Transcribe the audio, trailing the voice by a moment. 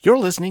You're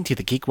listening to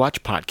the Geek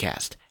Watch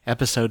Podcast,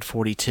 Episode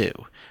 42.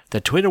 The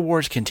Twitter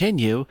Wars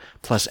continue,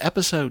 plus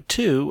Episode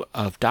 2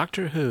 of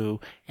Doctor Who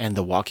and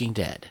The Walking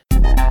Dead.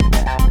 This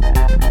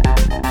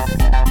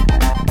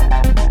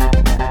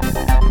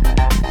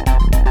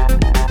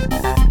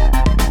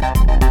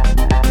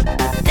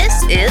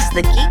is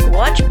the Geek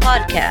Watch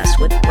Podcast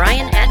with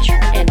Brian Hatcher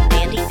and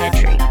Mandy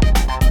Petrie.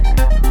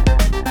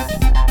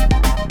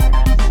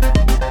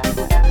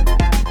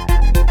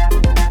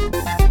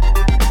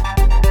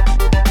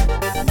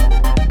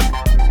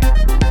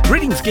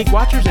 Greetings, Geek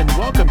Watchers, and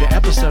welcome to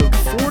episode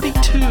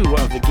 42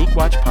 of the Geek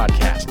Watch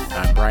Podcast.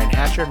 I'm Brian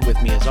Hatcher, and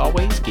with me, as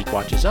always, Geek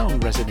Watch's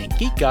own resident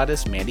geek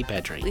goddess, Mandy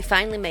Petrie. We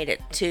finally made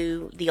it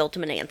to the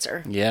ultimate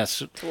answer.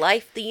 Yes. To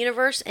life, the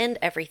universe, and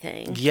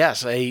everything.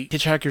 Yes, a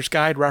Hitchhiker's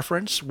Guide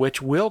reference,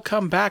 which will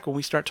come back when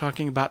we start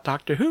talking about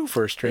Doctor Who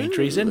for a strange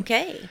reason.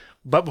 Okay.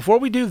 But before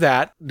we do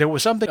that, there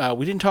was something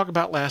we didn't talk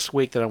about last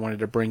week that I wanted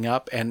to bring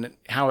up, and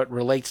how it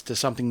relates to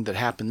something that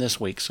happened this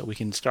week, so we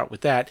can start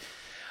with that.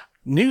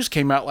 News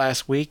came out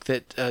last week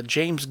that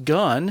James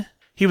Gunn,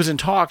 he was in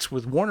talks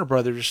with Warner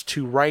Brothers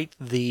to write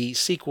the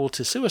sequel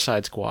to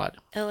Suicide Squad.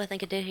 Oh, I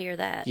think I did hear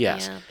that.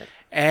 Yes. Yeah, but...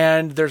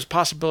 And there's a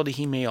possibility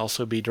he may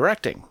also be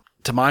directing.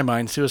 To my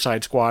mind,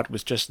 Suicide Squad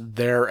was just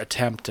their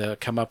attempt to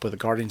come up with a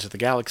Guardians of the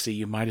Galaxy.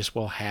 You might as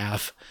well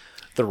have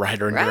the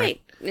writer and director.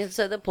 Right. And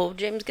so they pulled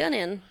James Gunn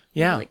in.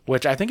 Yeah,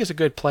 which I think is a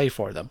good play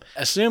for them.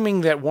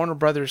 Assuming that Warner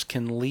Brothers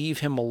can leave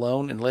him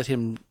alone and let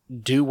him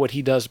do what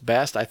he does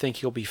best, I think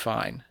he'll be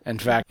fine. In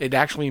fact, it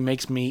actually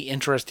makes me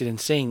interested in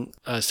seeing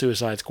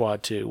Suicide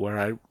Squad 2, where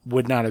I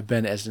would not have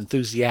been as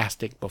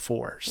enthusiastic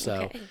before. So,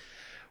 Okay.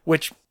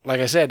 Which,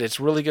 like I said,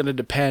 it's really going to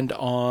depend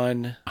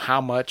on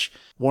how much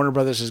Warner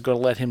Brothers is going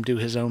to let him do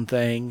his own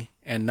thing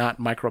and not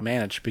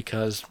micromanage,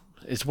 because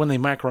it's when they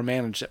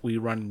micromanage that we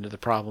run into the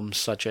problems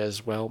such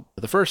as, well,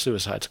 the first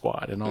Suicide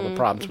Squad and all the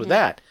problems with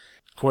that.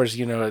 Of course,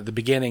 you know, at the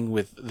beginning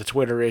with the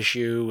Twitter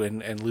issue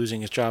and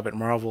losing his job at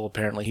Marvel,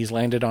 apparently he's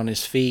landed on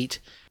his feet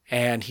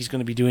and he's going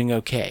to be doing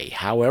okay.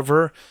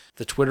 However,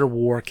 the Twitter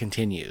war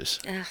continues.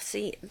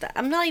 See,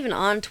 I'm not even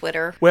on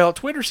Twitter. Well,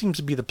 Twitter seems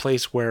to be the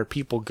place where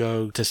people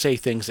go to say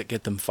things that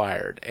get them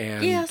fired.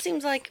 And Yeah,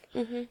 seems like...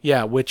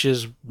 yeah, which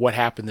is what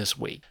happened this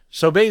week.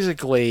 So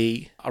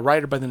basically, a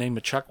writer by the name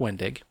of Chuck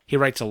Wendig, he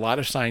writes a lot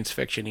of science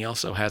fiction. He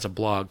also has a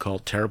blog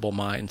called Terrible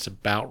Minds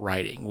about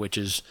writing, which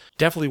is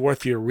definitely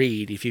worth your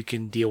read if you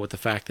can deal with the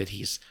fact that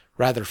he's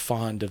rather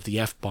fond of the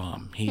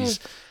F-bomb.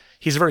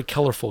 He's a very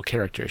colorful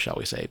character, shall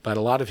we say, but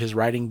a lot of his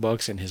writing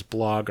books and his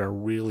blog are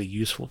really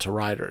useful to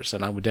writers,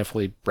 and I would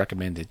definitely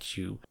recommend that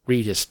you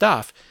read his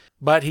stuff.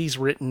 But he's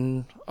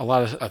written a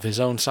lot of his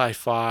own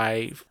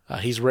sci-fi.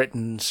 He's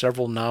written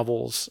several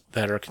novels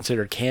that are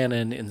considered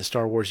canon in the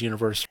Star Wars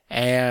universe.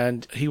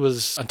 And he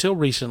was, until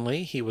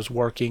recently, he was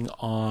working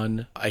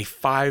on a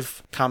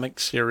 5-comic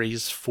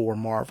series for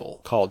Marvel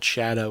called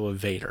Shadow of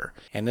Vader.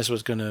 And this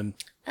was going to...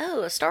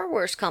 Oh, a Star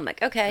Wars comic.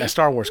 Okay. A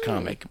Star Wars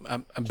comic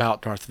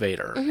about Darth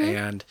Vader.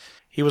 And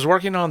he was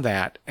working on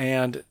that.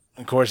 And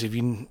of course, if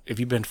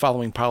you've been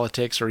following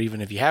politics, or even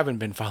if you haven't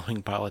been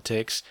following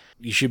politics,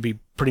 you should be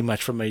pretty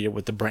much familiar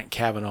with the Brett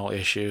Kavanaugh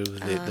issue,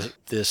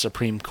 the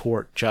Supreme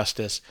Court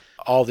justice,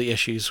 all the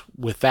issues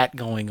with that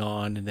going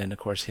on, and then of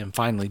course him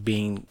finally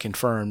being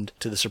confirmed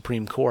to the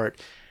Supreme Court.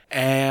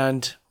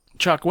 And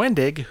Chuck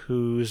Wendig,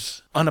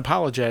 who's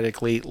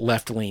unapologetically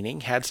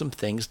left-leaning, had some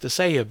things to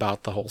say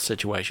about the whole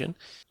situation.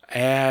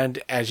 And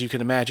as you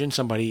can imagine,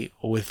 somebody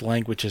with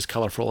language as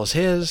colorful as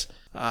his,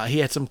 he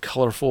had some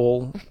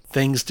colorful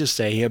things to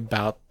say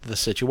about the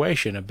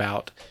situation,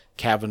 about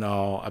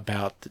Kavanaugh,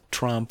 about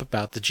Trump,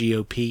 about the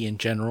GOP in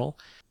general.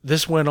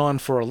 This went on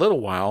for a little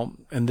while,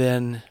 and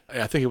then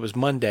I think it was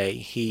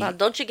Monday, Wow,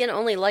 don't you get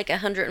only like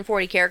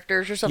 140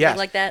 characters or something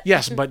like that?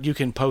 Yes, but you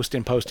can post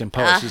and post and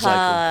post. It's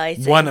like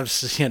one of,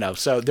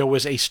 so there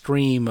was a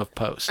stream of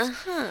posts.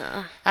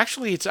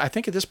 Actually, I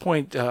think at this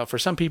point, for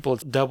some people,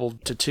 it's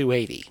doubled to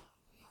 280.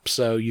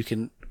 So you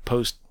can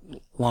post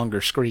longer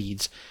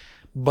screeds.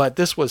 But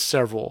this was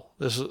several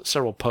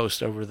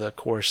posts over the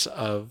course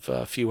of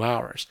a few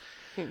hours.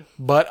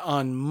 But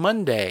on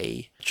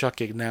Monday,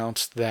 Chuck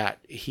announced that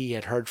he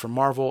had heard from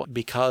Marvel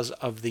because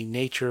of the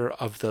nature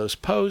of those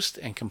posts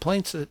and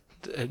complaints that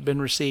had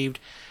been received,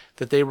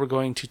 that they were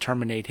going to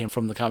terminate him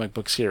from the comic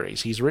book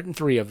series. He's written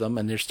 3 of them,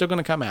 and they're still going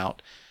to come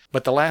out,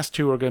 but the last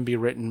 2 are going to be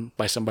written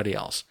by somebody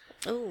else.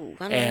 Ooh,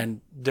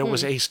 And there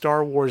was a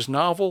Star Wars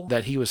novel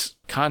that he was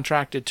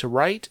contracted to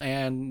write,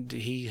 and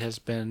his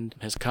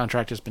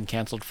contract has been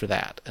canceled for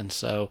that. And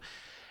so,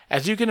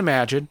 as you can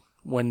imagine,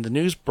 when the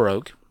news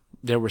broke,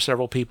 there were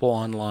several people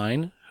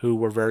online who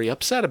were very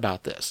upset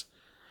about this.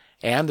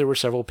 And there were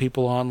several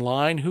people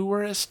online who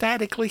were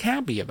ecstatically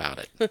happy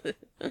about it.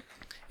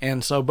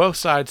 And so both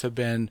sides have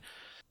been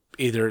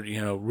either,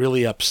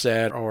 really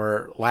upset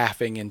or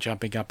laughing and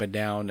jumping up and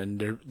down.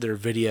 And their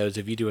videos,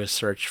 if you do a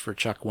search for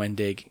Chuck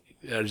Wendig,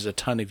 there's a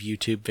ton of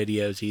YouTube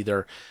videos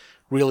either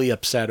really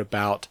upset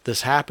about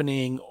this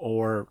happening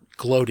or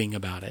gloating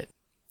about it.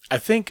 I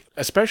think,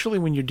 especially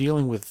when you're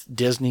dealing with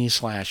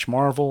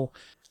Disney/Marvel,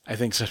 I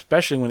think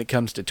especially when it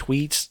comes to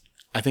tweets,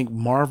 I think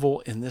Marvel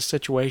in this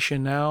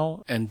situation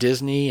now, and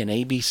Disney and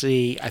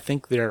ABC, I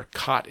think they're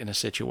caught in a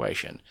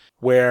situation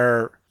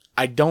where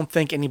I don't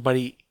think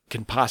anybody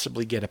can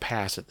possibly get a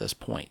pass at this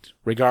point,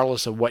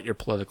 regardless of what your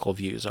political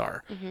views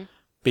are. Mm-hmm.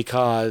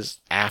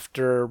 Because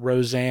after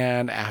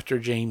Roseanne, after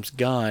James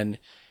Gunn,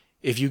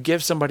 if you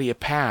give somebody a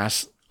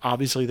pass,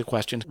 obviously the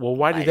question is, well,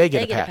 why did they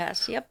get a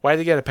pass? Yep. Why did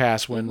they get a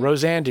pass when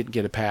Roseanne didn't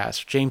get a pass?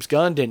 James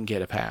Gunn didn't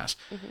get a pass.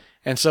 Mm-hmm.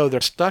 And so they're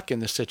stuck in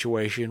this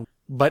situation.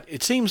 But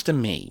it seems to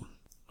me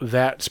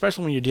that,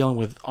 especially when you're dealing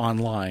with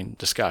online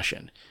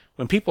discussion,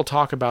 when people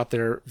talk about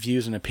their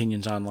views and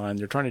opinions online,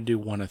 they're trying to do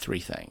one of three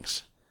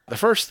things. The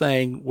first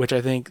thing, which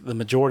I think the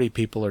majority of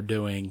people are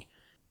doing,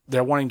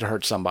 they're wanting to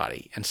hurt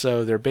somebody. And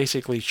so they're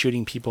basically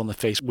shooting people in the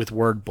face with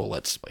word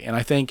bullets. And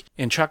I think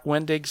in Chuck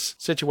Wendig's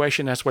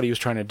situation, that's what he was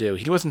trying to do.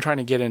 He wasn't trying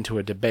to get into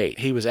a debate.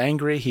 He was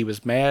angry, he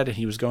was mad, and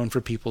he was going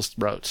for people's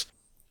throats.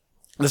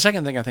 The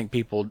second thing I think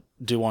people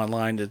do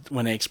online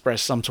when they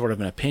express some sort of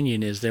an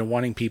opinion is they're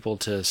wanting people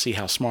to see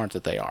how smart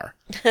that they are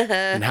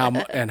and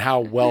how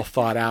well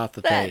thought out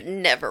that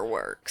never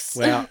works.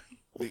 Well,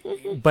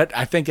 but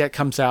I think that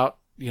comes out,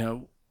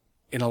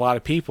 in a lot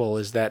of people,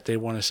 is that they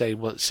want to say,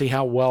 well, see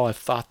how well I've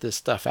thought this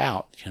stuff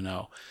out,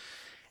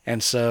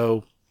 And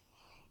so,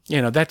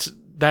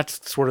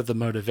 that's sort of the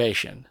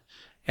motivation.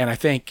 And I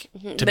think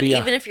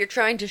even if you're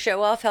trying to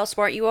show off how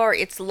smart you are,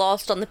 it's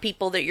lost on the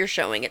people that you're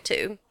showing it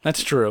to.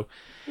 That's true.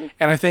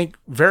 And I think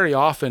very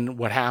often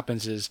what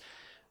happens is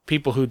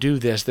people who do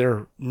this,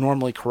 they're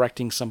normally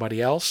correcting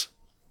somebody else.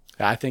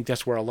 I think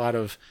that's where a lot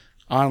of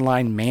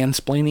online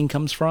mansplaining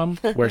comes from,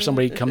 where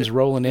somebody comes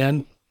rolling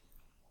in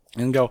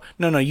and go,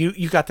 no,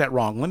 you got that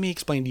wrong. Let me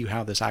explain to you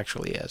how this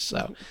actually is.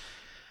 So,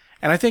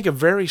 and I think a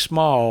very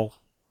small,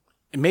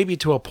 maybe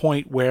to a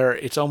point where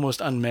it's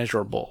almost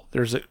unmeasurable.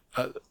 There's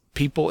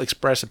people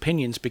express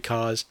opinions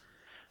because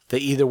they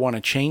either want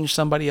to change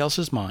somebody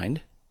else's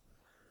mind,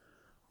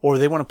 or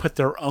they want to put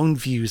their own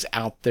views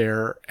out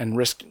there and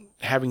risk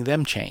having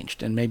them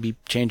changed and maybe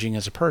changing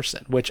as a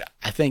person, which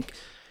I think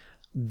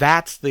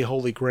that's the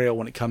holy grail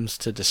when it comes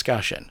to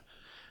discussion.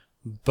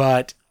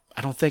 But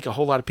I don't think a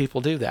whole lot of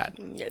people do that.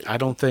 I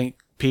don't think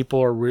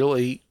people are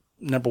really,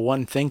 number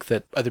one, think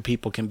that other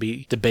people can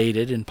be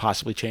debated and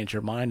possibly change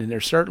their mind, and they're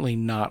certainly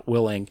not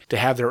willing to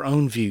have their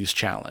own views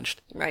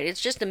challenged. Right,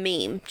 it's just a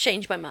meme.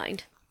 Change my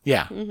mind.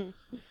 Yeah.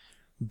 Mm-hmm.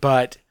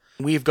 But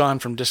we've gone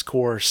from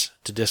discourse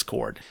to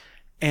discord.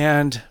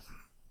 And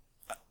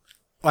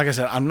like I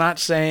said, I'm not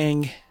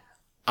saying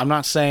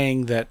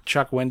that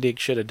Chuck Wendig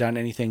should have done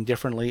anything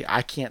differently.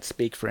 I can't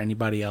speak for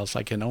anybody else.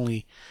 I can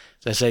only,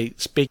 as I say,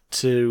 speak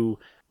to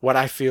what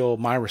I feel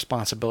my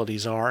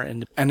responsibilities are.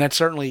 And that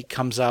certainly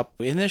comes up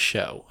in this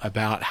show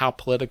about how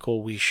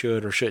political we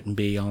should or shouldn't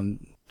be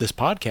on this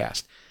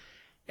podcast.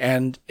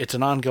 And it's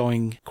an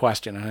ongoing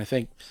question. And I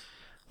think,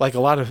 like a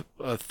lot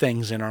of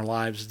things in our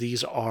lives,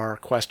 these are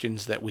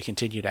questions that we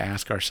continue to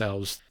ask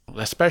ourselves,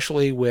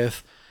 especially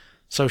with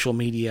social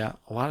media.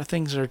 A lot of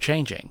things are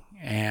changing.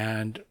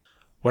 And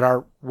what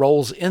our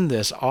roles in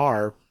this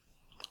are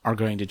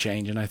going to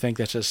change. And I think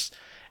that's just,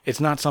 it's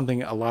not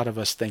something a lot of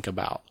us think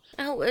about.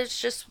 Oh, it's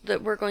just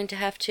that we're going to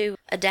have to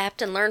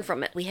adapt and learn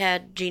from it. We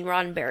had Gene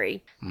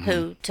Roddenberry,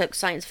 who took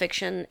science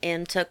fiction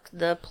and took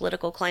the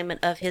political climate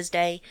of his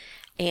day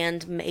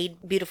and made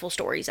beautiful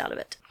stories out of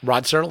it.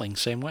 Rod Serling,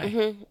 same way.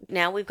 Mm-hmm.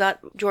 Now we've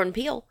got Jordan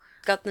Peele,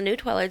 got the new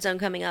Twilight Zone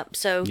coming up.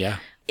 So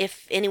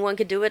if anyone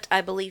could do it,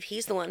 I believe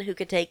he's the one who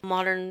could take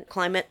modern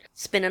climate,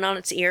 spin it on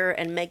its ear,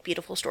 and make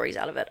beautiful stories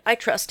out of it. I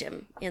trust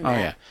him in that. Oh,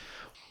 yeah.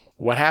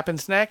 What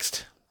happens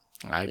next?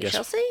 We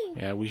shall see.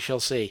 Yeah, we shall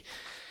see.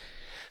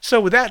 So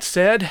with that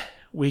said,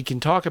 we can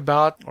talk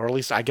about, or at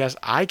least I guess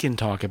I can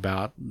talk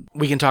about,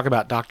 we can talk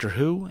about Doctor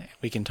Who.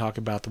 We can talk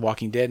about The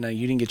Walking Dead. Now,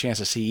 you didn't get a chance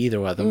to see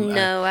either of them.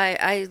 No,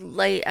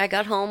 I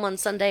got home on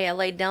Sunday. I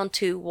laid down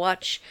to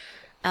watch,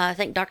 I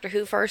think, Doctor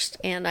Who first,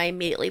 and I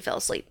immediately fell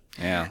asleep.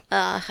 Yeah.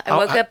 I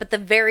woke up at the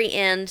very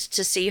end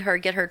to see her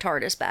get her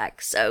TARDIS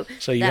back. So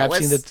you have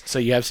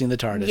seen the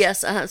TARDIS.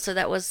 Yes. So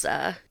that was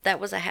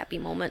a happy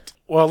moment.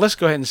 Well, let's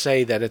go ahead and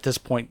say that at this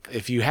point,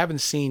 if you haven't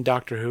seen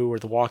Doctor Who or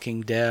The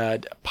Walking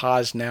Dead,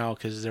 pause now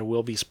because there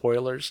will be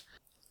spoilers.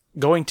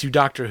 Going to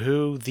Doctor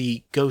Who,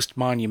 the Ghost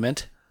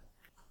Monument.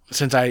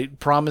 Since I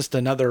promised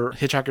another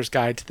Hitchhiker's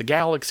Guide to the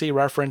Galaxy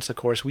reference, of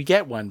course we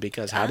get one,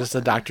 because how does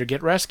the Doctor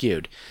get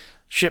rescued?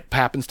 Ship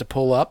happens to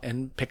pull up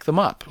and pick them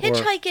up.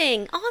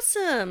 Hitchhiking.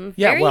 Awesome.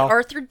 Yeah, very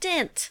Arthur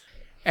Dent.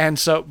 And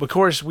so, of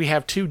course, we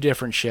have two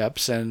different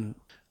ships, and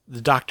the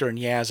Doctor and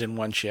Yaz in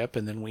one ship,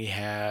 and then we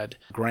had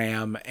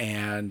Graham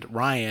and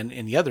Ryan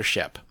in the other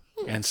ship.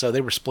 And so they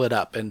were split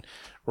up, and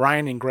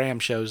Ryan and Graham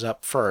shows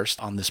up first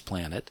on this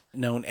planet,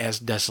 known as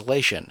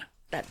Desolation.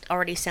 That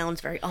already sounds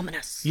very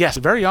ominous. Yes,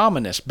 very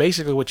ominous.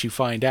 Basically what you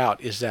find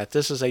out is that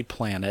this is a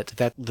planet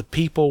that the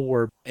people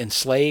were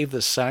enslaved,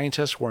 the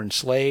scientists were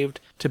enslaved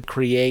to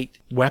create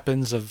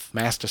weapons of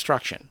mass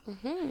destruction.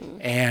 Mm-hmm.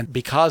 And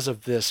because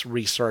of this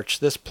research,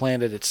 this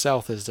planet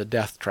itself is a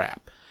death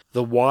trap.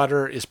 The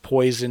water is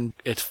poisoned.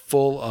 It's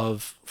full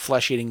of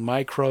flesh-eating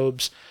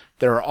microbes.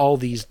 There are all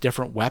these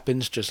different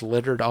weapons just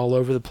littered all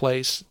over the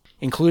place,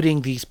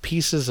 including these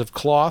pieces of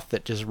cloth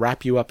that just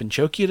wrap you up and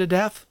choke you to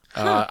death.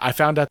 I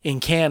found out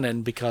in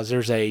canon because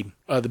there's the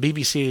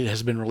BBC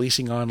has been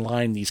releasing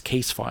online these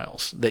case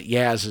files that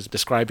Yaz is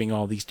describing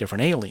all these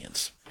different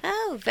aliens.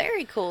 Oh,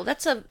 very cool.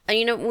 That's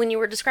when you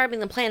were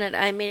describing the planet,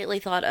 I immediately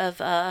thought of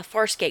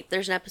Farscape.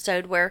 There's an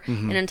episode where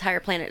an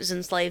entire planet is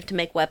enslaved to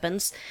make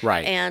weapons.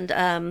 Right.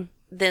 And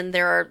then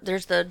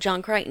there's the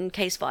John Crichton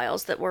case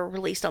files that were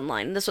released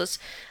online. This was,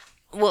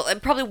 well,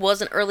 it probably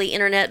wasn't early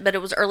internet, but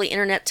it was early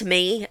internet to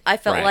me. I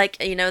felt like,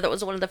 that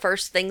was one of the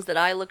first things that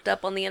I looked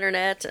up on the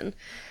internet, and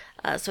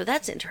so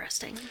that's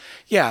interesting.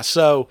 Yeah,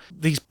 so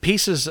these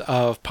pieces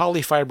of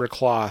polyfiber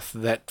cloth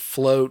that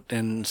float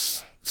and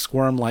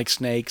squirm like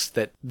snakes,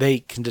 that they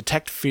can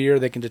detect fear,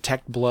 they can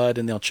detect blood,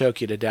 and they'll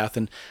choke you to death.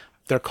 And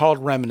they're called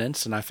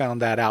remnants, and I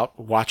found that out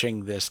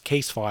watching this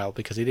case file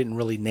because they didn't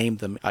really name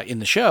them in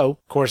the show.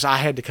 Of course, I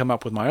had to come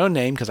up with my own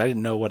name because I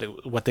didn't know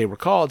what they were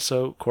called,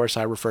 so of course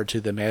I referred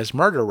to them as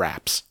murder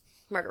raps.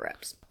 Murder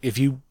raps. If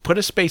you put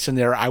a space in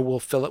there, I will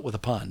fill it with a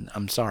pun.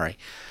 I'm sorry.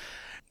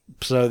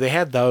 So they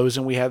had those,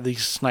 and we had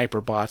these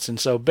sniper bots. And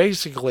so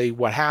basically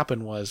what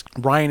happened was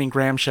Ryan and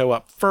Graham show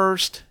up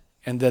first,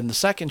 and then the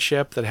second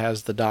ship that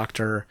has the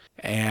Doctor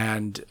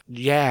and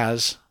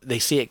Yaz, they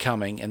see it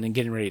coming and then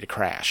getting ready to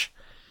crash.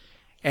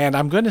 And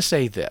I'm going to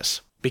say this,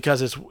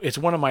 because it's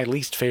one of my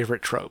least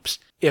favorite tropes.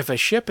 If a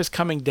ship is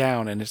coming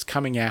down and it's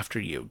coming after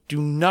you,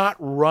 do not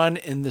run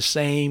in the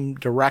same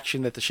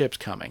direction that the ship's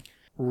coming.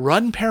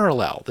 Run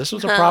parallel. This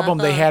was a problem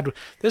they had.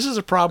 This is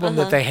a problem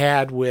that they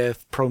had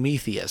with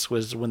Prometheus,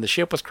 was when the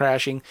ship was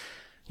crashing,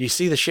 you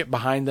see the ship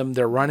behind them.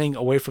 They're running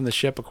away from the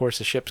ship. Of course,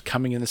 the ship's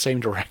coming in the same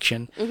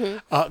direction.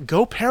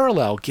 Go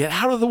parallel. Get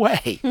out of the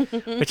way,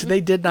 which they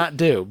did not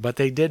do, but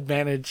they did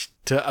manage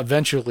to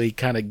eventually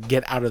kind of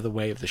get out of the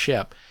way of the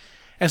ship.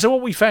 And so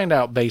what we found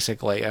out,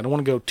 basically, I don't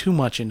want to go too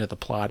much into the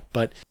plot,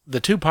 but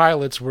the two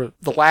pilots were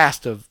the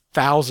last of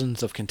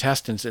thousands of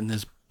contestants in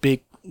this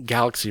big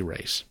galaxy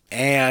race.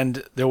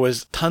 And there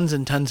was tons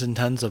and tons and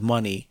tons of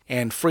money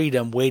and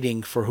freedom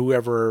waiting for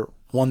whoever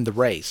won the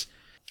race.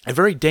 A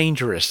very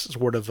dangerous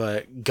sort of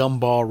a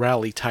gumball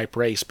rally type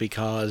race,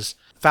 because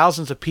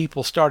thousands of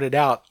people started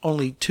out,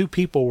 only 2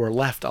 people were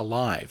left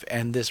alive,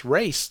 and this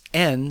race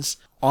ends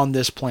on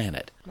this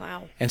planet.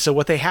 Wow. And so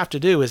what they have to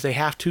do is they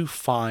have to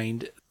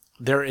find,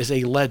 there is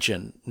a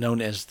legend known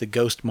as the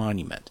Ghost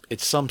Monument.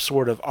 It's some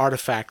sort of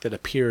artifact that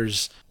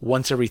appears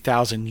once every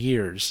 1,000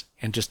 years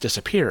and just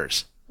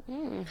disappears.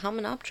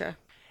 Hymenoptera.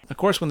 Of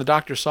course, when the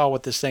Doctor saw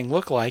what this thing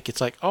looked like, it's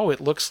like, oh, it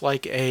looks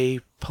like a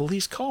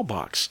police call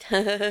box.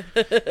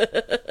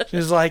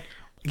 She's like,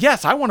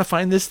 yes, I want to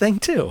find this thing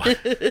too.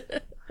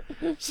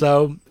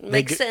 So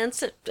makes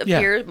sense.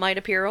 It might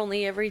appear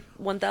only every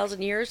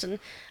 1,000 years, and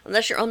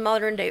unless you're on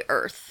modern day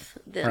Earth,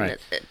 then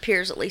it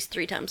appears at least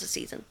 3 times a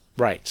season.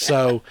 Right.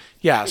 So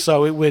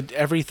so it would,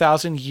 every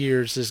 1,000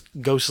 years, this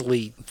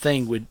ghostly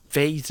thing would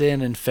phase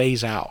in and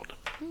phase out.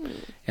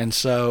 And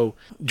so,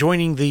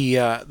 joining the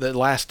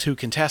last 2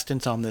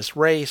 contestants on this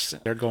race,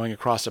 they're going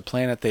across a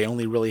planet. They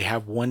only really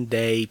have 1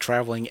 day.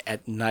 Traveling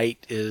at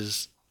night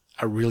is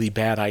a really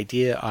bad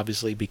idea,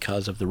 obviously,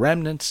 because of the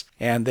remnants.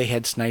 And they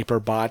had sniper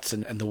bots,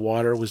 and the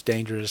water was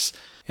dangerous.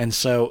 And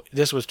so,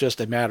 this was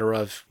just a matter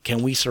of,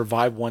 can we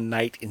survive 1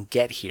 night and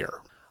get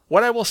here?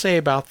 What I will say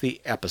about the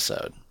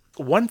episode.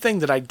 One thing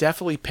that I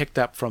definitely picked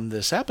up from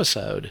this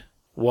episode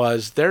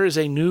was there is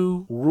a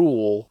new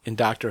rule in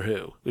Doctor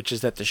Who, which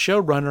is that the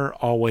showrunner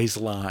always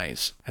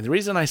lies. And the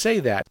reason I say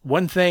that,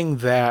 one thing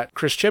that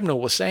Chris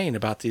Chibnall was saying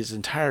about this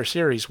entire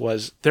series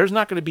was there's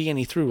not going to be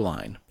any through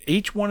line.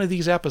 Each one of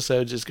these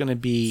episodes is going to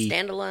be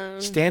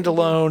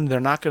standalone.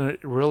 They're not going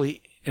to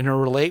really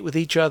interrelate with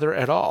each other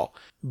at all.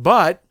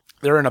 But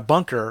they're in a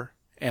bunker,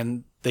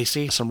 and they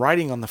see some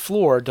writing on the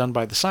floor done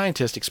by the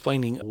scientist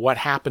explaining what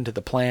happened to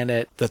the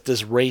planet, that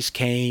this race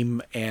came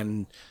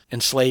and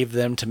enslaved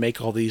them to make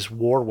all these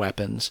war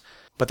weapons.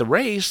 But the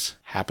race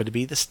happened to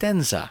be the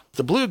Stenza,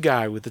 the blue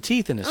guy with the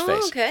teeth in his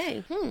face.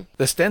 Okay.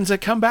 The Stenza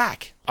come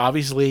back.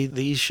 Obviously,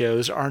 these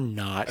shows are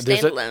not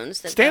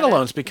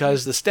standalones.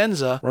 Because the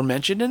Stenza were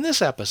mentioned in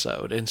this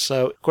episode. And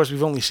so, of course,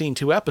 we've only seen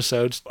 2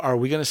 episodes. Are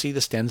we going to see the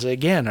Stenza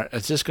again?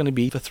 Is this going to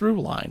be the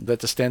through line that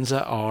the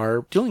Stenza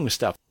are dealing with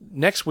stuff?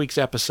 Next week's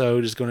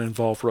episode is going to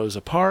involve Rosa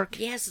Parks.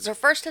 Yes, it's our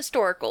first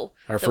historical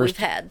we've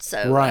had.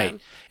 So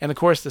right. And, of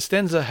course, the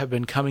Stenza have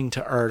been coming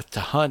to Earth to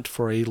hunt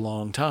for a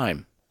long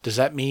time. Does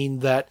that mean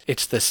that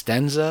it's the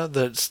Stenza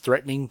that's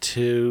threatening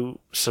to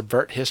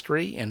subvert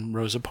history and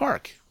Rosa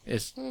Parks?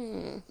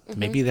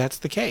 Maybe that's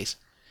the case.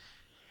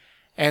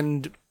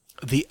 And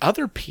the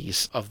other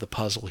piece of the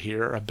puzzle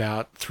here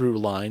about through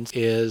lines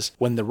is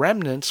when the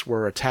remnants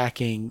were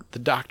attacking the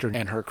Doctor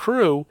and her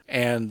crew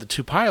and the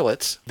 2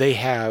 pilots, they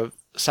have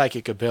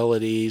psychic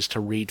abilities to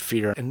read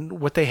fear, and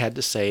what they had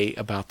to say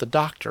about the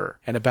Doctor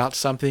and about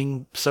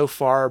something so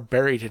far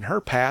buried in her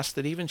past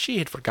that even she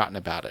had forgotten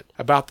about it,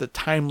 about the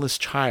timeless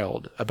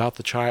child, about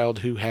the child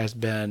who has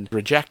been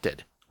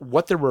rejected.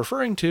 What they're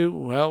referring to,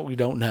 well, we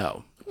don't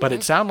know. But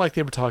it sounded like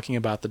they were talking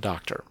about the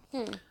Doctor.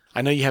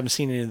 I know you haven't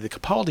seen any of the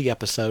Capaldi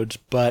episodes,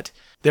 but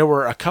there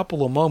were a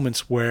couple of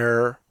moments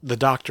where the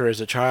Doctor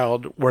as a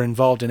child were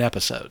involved in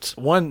episodes.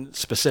 One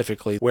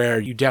specifically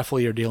where you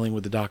definitely are dealing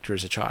with the Doctor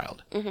as a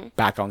child,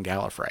 back on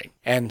Gallifrey.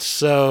 And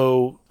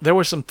so there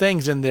were some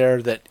things in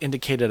there that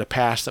indicated a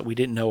past that we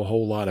didn't know a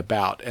whole lot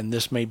about, and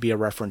this may be a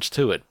reference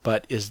to it.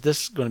 But is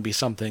this going to be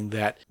something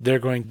that they're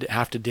going to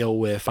have to deal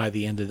with by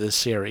the end of this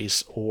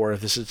series, or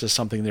if this is just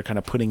something they're kind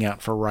of putting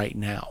out for right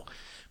now?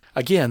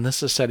 Again,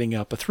 this is setting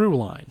up a through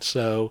line.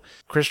 So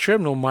Chris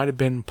Chibnall might have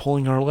been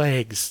pulling our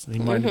legs,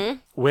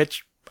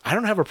 which I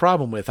don't have a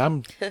problem with.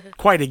 I'm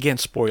quite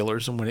against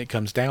spoilers when it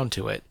comes down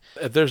to it.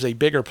 If there's a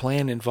bigger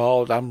plan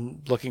involved,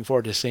 I'm looking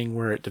forward to seeing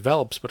where it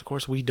develops. But of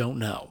course, we don't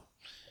know.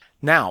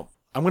 Now,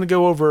 I'm going to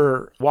go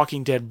over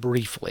Walking Dead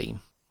briefly.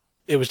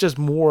 It was just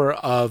more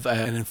of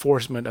an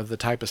enforcement of the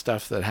type of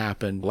stuff that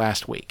happened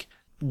last week.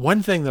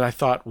 One thing that I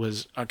thought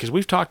was, because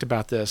we've talked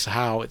about this,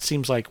 how it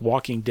seems like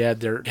Walking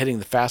Dead, they're hitting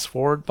the fast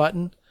forward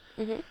button.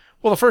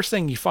 Well, the first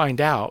thing you find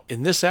out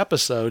in this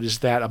episode is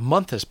that a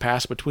month has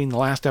passed between the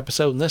last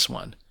episode and this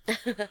one.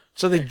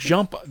 So they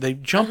jump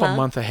a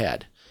month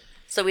ahead.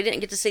 So we didn't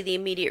get to see the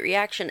immediate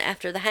reaction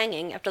after the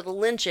hanging, after the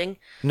lynching.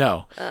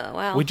 No. Oh,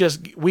 wow.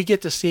 We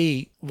get to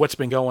see what's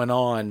been going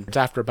on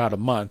after about a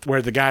month,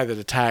 where the guy that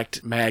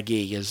attacked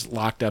Maggie is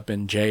locked up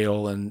in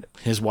jail and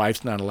his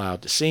wife's not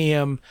allowed to see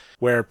him,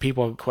 where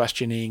people are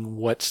questioning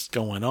what's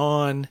going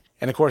on.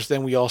 And of course,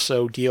 then we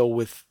also deal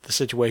with the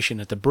situation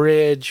at the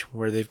bridge,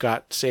 where they've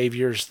got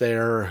saviors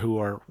there who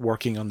are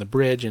working on the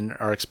bridge and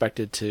are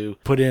expected to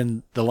put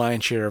in the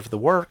lion's share of the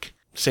work.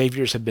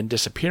 Saviors have been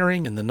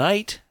disappearing in the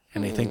night,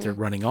 and they think they're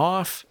running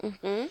off.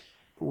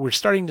 We're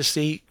starting to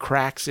see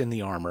cracks in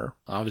the armor,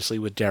 obviously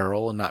with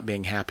Daryl and not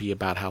being happy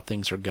about how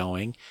things are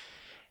going.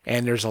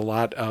 And there's a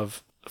lot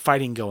of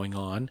fighting going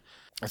on,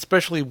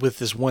 especially with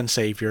this one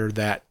savior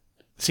that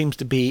seems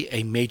to be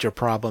a major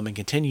problem and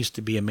continues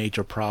to be a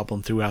major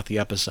problem throughout the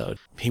episode.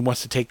 He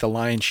wants to take the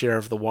lion's share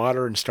of the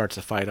water and starts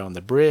a fight on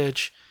the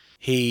bridge.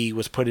 He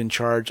was put in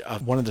charge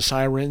of one of the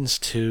sirens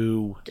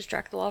to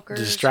distract the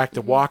walkers.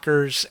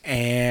 Walkers,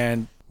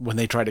 and when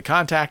they tried to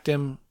contact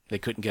him, they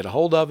couldn't get a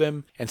hold of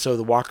him, and so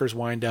the walkers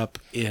wind up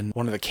in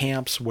one of the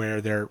camps where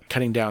they're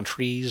cutting down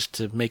trees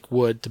to make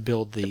wood to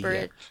build the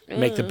bridge.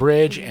 Make the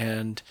bridge,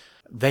 and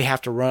they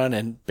have to run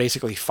and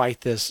basically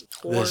fight this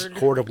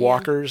horde of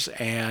walkers,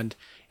 and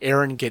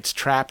Aaron gets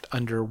trapped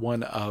under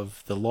one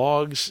of the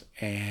logs,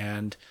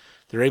 and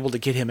they're able to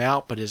get him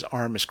out, but his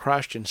arm is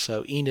crushed, and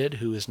so Enid,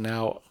 who is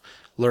now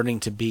learning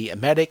to be a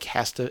medic,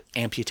 has to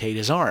amputate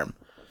his arm.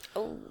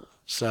 Oh.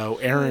 So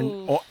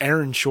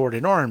Aaron's short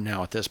an arm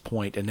now at this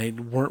point, and they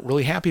weren't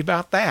really happy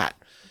about that.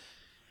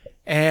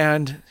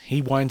 And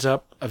he winds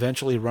up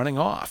eventually running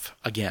off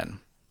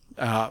again.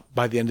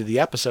 By the end of the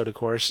episode, of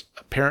course,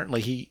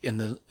 apparently he in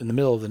the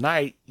middle of the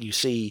night, he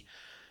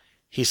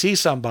sees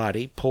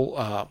somebody,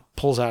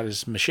 pulls out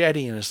his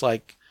machete and is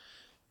like,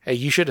 "Hey,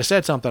 you should have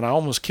said something. I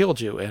almost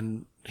killed you."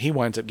 And he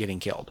winds up getting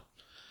killed.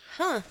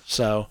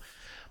 So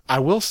I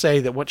will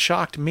say that what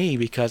shocked me,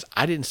 because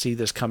I didn't see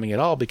this coming at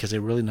all, because they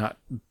really not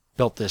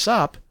built this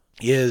up,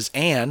 is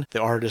Anne,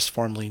 the artist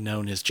formerly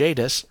known as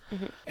Jadis,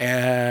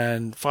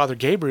 and Father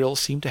Gabriel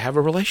seem to have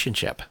a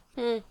relationship.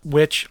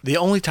 Which the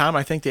only time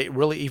I think they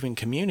really even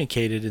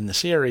communicated in the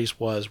series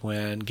was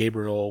when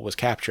Gabriel was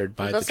captured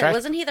by the trash.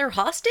 Wasn't he their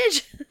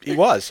hostage? He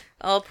was.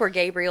 Oh, poor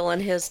Gabriel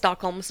and his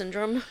Stockholm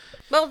syndrome.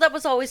 Well, that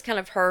was always kind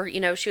of her. You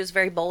know, she was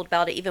very bold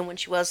about it, even when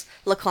she was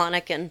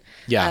laconic and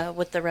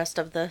with the rest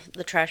of the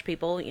trash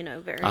people. You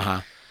know, very.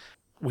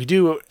 We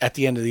do, at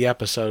the end of the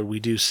episode, we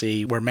do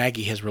see where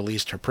Maggie has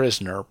released her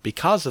prisoner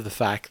because of the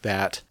fact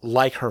that,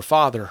 like her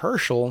father,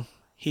 Herschel,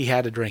 he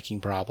had a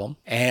drinking problem,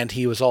 and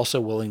he was also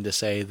willing to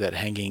say that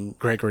hanging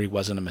Gregory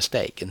wasn't a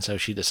mistake. And so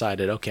she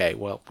decided, okay,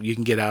 well, you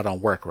can get out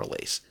on work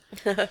release.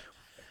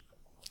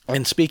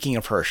 And speaking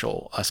of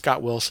Herschel,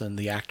 Scott Wilson,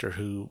 the actor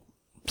who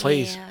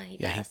plays,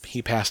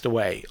 he passed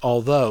away.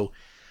 Although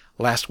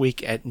last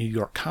week at New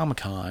York Comic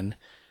Con,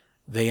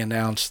 they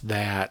announced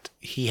that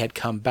he had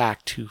come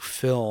back to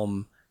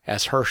film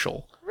as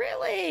Herschel.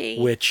 Really?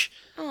 Which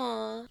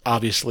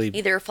obviously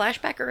either a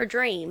flashback or a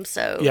dream.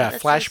 So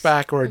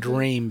flashback or a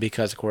dream,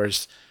 because of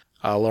course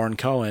Lauren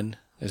Cohen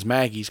as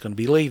Maggie's going to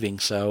be leaving,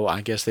 so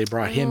I guess they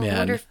brought him in. I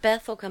wonder if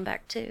Beth will come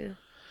back too.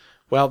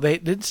 Well, they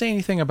didn't say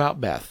anything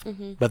about Beth,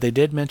 but they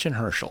did mention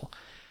Herschel,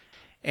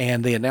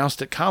 and they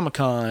announced at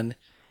Comic-Con,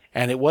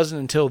 and it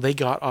wasn't until they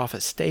got off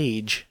a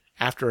stage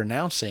after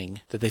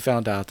announcing that they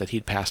found out that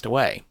he'd passed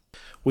away.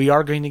 We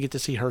are going to get to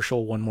see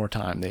Herschel one more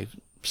time.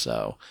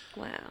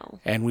 Wow.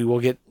 And we will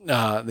get,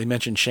 they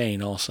mentioned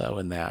Shane also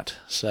in that.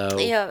 So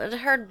yeah, I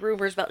heard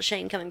rumors about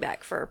Shane coming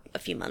back for a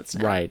few months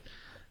now. Right.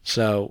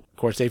 So, of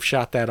course, they've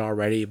shot that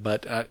already,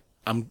 but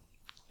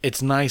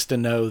it's nice to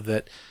know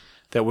that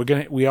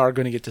we are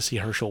going to get to see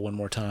Herschel one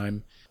more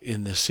time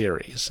in this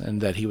series, and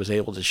that he was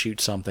able to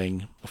shoot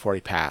something before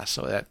he passed.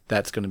 So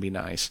that's going to be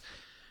nice.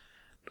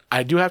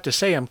 I do have to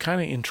say I'm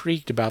kind of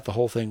intrigued about the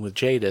whole thing with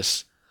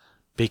Jadis,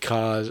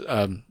 because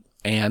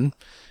Anne,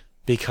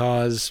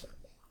 because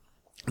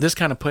this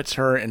kind of puts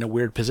her in a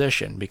weird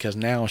position, because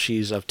now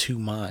she's of two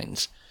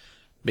minds,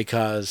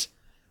 because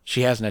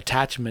she has an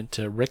attachment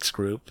to Rick's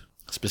group,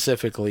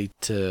 specifically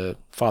to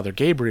Father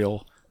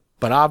Gabriel,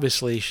 but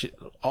obviously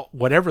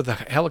whatever the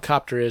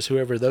helicopter is,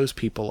 whoever those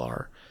people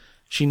are,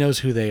 she knows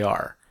who they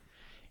are.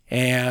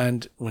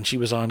 And when she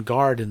was on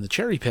guard in the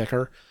cherry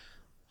picker,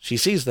 she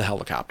sees the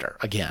helicopter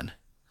again.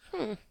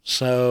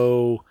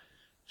 So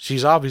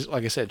she's obviously,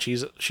 like I said,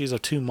 she's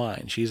of two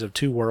minds. She's of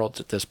two worlds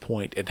at this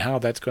point, and how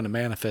that's going to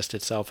manifest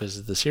itself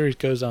as the series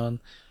goes on,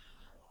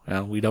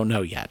 well, we don't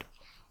know yet.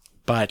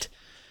 But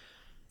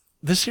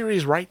this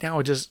series right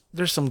now,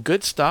 there's some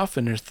good stuff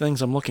and there's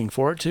things I'm looking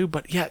forward to,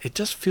 but yeah, it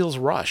just feels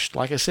rushed.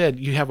 Like I said,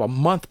 you have a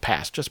month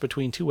passed just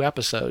between two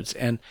episodes,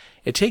 and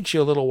it takes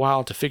you a little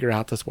while to figure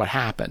out that's what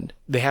happened.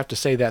 They have to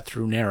say that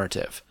through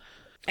narrative.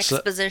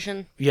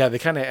 Exposition. So, yeah, they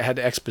kind of had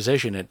to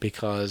exposition it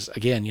because,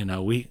 again,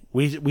 we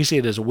see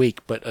it as a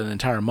week, but an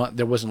entire month.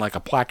 There wasn't like a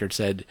placard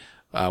said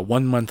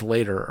 1 month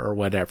later or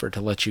whatever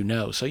to let you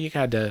know. So you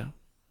had to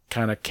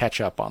kind of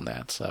catch up on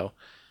that. So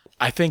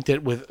I think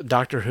that with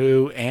Doctor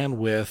Who and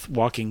with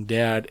Walking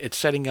Dead, it's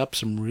setting up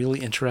some really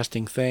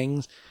interesting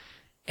things,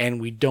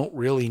 and we don't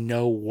really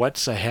know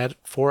what's ahead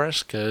for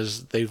us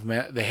because they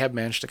have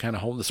managed to kind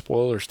of hold the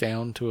spoilers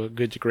down to a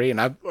good degree,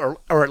 and or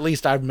at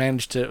least I've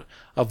managed to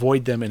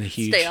avoid them in a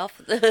huge. Stay off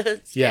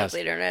the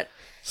internet.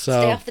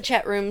 Stay off the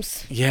chat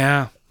rooms.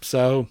 Yeah.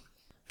 So,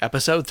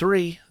 episode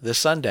 3 this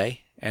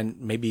Sunday, and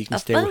maybe you can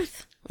stay both. awake.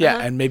 Yeah,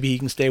 and maybe you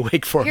can stay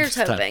awake for Here's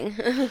hoping.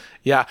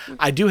 Yeah,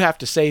 I do have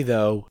to say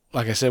though,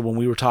 like I said when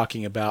we were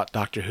talking about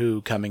Doctor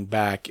Who coming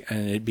back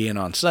and it being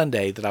on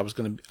Sunday, that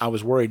I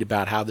was worried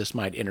about how this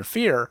might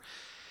interfere.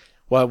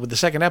 Well, with the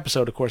second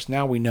episode, of course,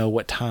 now we know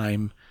what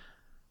time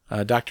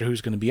Doctor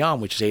Who's going to be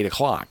on, which is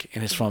 8:00,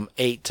 and it's from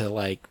 8 to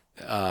like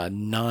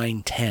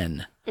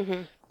 9:10,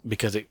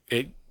 because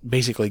it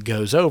basically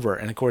goes over,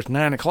 and of course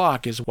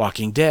 9:00 is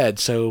Walking Dead,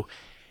 so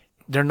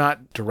they're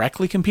not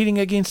directly competing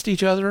against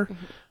each other.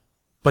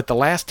 But the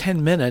last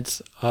 10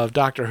 minutes of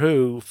Doctor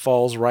Who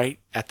falls right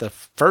at the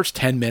first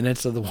 10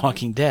 minutes of The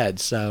Walking Dead.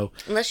 So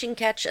unless you can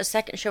catch a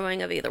second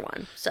showing of either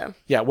one. So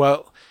yeah,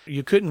 well,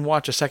 you couldn't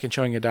watch a second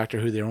showing of Doctor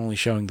Who. They're only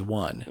showing the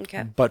one.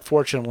 Okay. But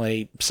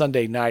fortunately,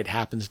 Sunday night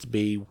happens to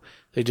be,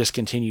 they just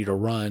continue to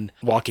run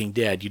Walking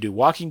Dead. You do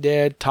Walking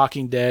Dead,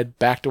 Talking Dead,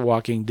 back to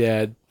Walking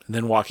Dead, and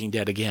then Walking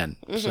Dead again.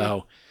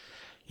 So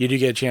you do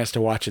get a chance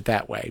to watch it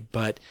that way.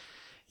 But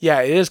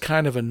yeah, it is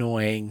kind of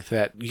annoying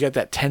that you got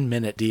that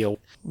 10-minute deal.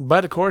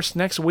 But, of course,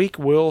 next week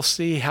we'll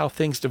see how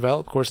things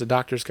develop. Of course, the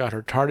Doctor's got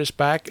her TARDIS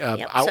back.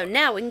 So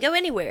now we can go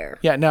anywhere.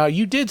 Yeah, now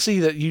you did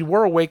see that. You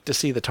were awake to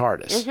see the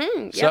TARDIS.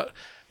 Yep. So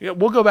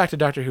we'll go back to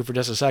Doctor Who for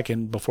just a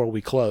second before we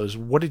close.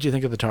 What did you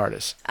think of the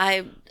TARDIS?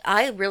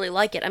 I really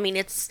like it. I mean,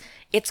 it's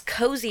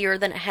cozier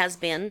than it has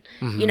been.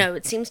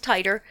 It seems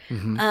tighter.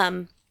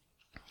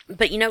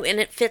 But, and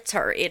it fits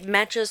her. It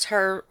matches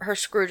her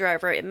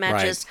screwdriver. It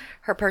matches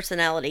her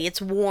personality.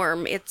 It's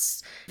warm.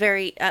 It's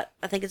very, I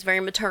think it's very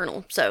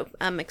maternal. So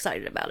I'm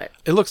excited about it.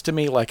 It looks to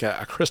me like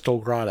a crystal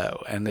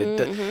grotto. And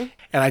and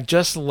I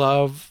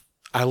love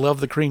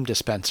the cream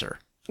dispenser.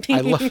 I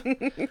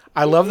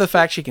love the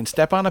fact she can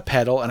step on a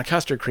pedal and a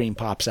custard cream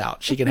pops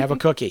out. She can have a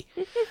cookie,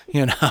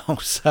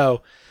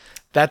 so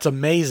that's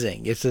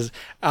amazing. It says,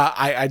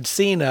 I'd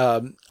seen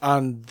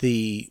on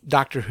the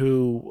Doctor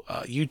Who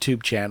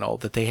YouTube channel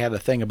that they had a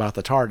thing about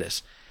the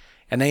TARDIS.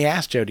 And they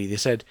asked Jodie, they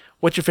said,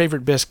 what's your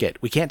favorite biscuit?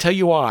 We can't tell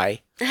you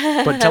why,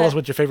 but tell us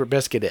what your favorite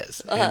biscuit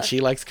is. And she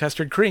likes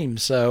custard cream,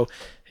 so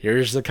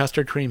here's the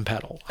custard cream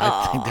pedal.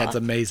 I think that's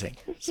amazing.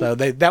 So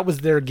that was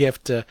their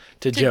gift to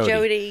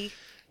Jodie.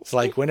 It's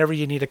like, whenever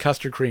you need a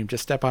custard cream,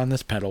 just step on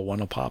this pedal, one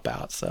will pop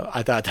out. So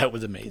I thought that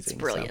was amazing. It's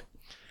brilliant.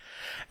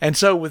 And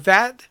so with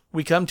that,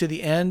 we come to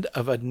the end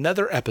of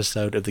another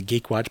episode of the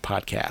Geek Watch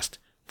podcast.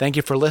 Thank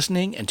you for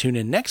listening, and tune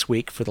in next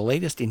week for the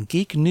latest in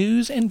geek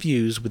news and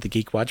views with the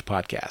Geek Watch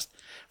podcast.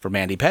 For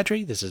Mandy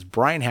Petrie, this is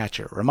Brian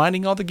Hatcher,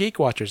 reminding all the Geek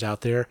Watchers out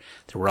there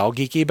that we're all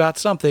geeky about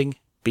something.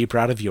 Be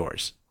proud of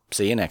yours.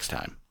 See you next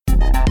time.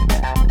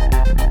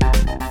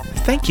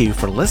 Thank you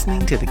for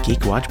listening to the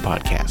Geek Watch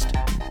podcast.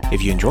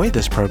 If you enjoyed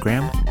this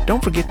program,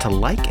 don't forget to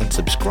like and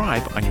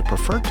subscribe on your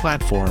preferred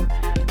platform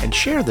and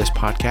share this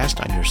podcast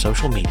on your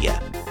social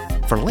media.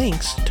 For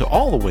links to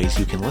all the ways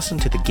you can listen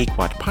to the Geek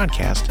Watch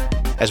podcast,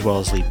 as well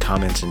as leave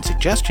comments and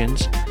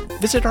suggestions,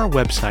 visit our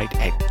website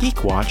at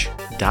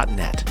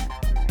geekwatch.net.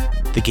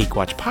 The Geek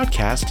Watch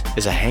podcast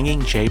is a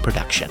Hanging J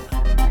production.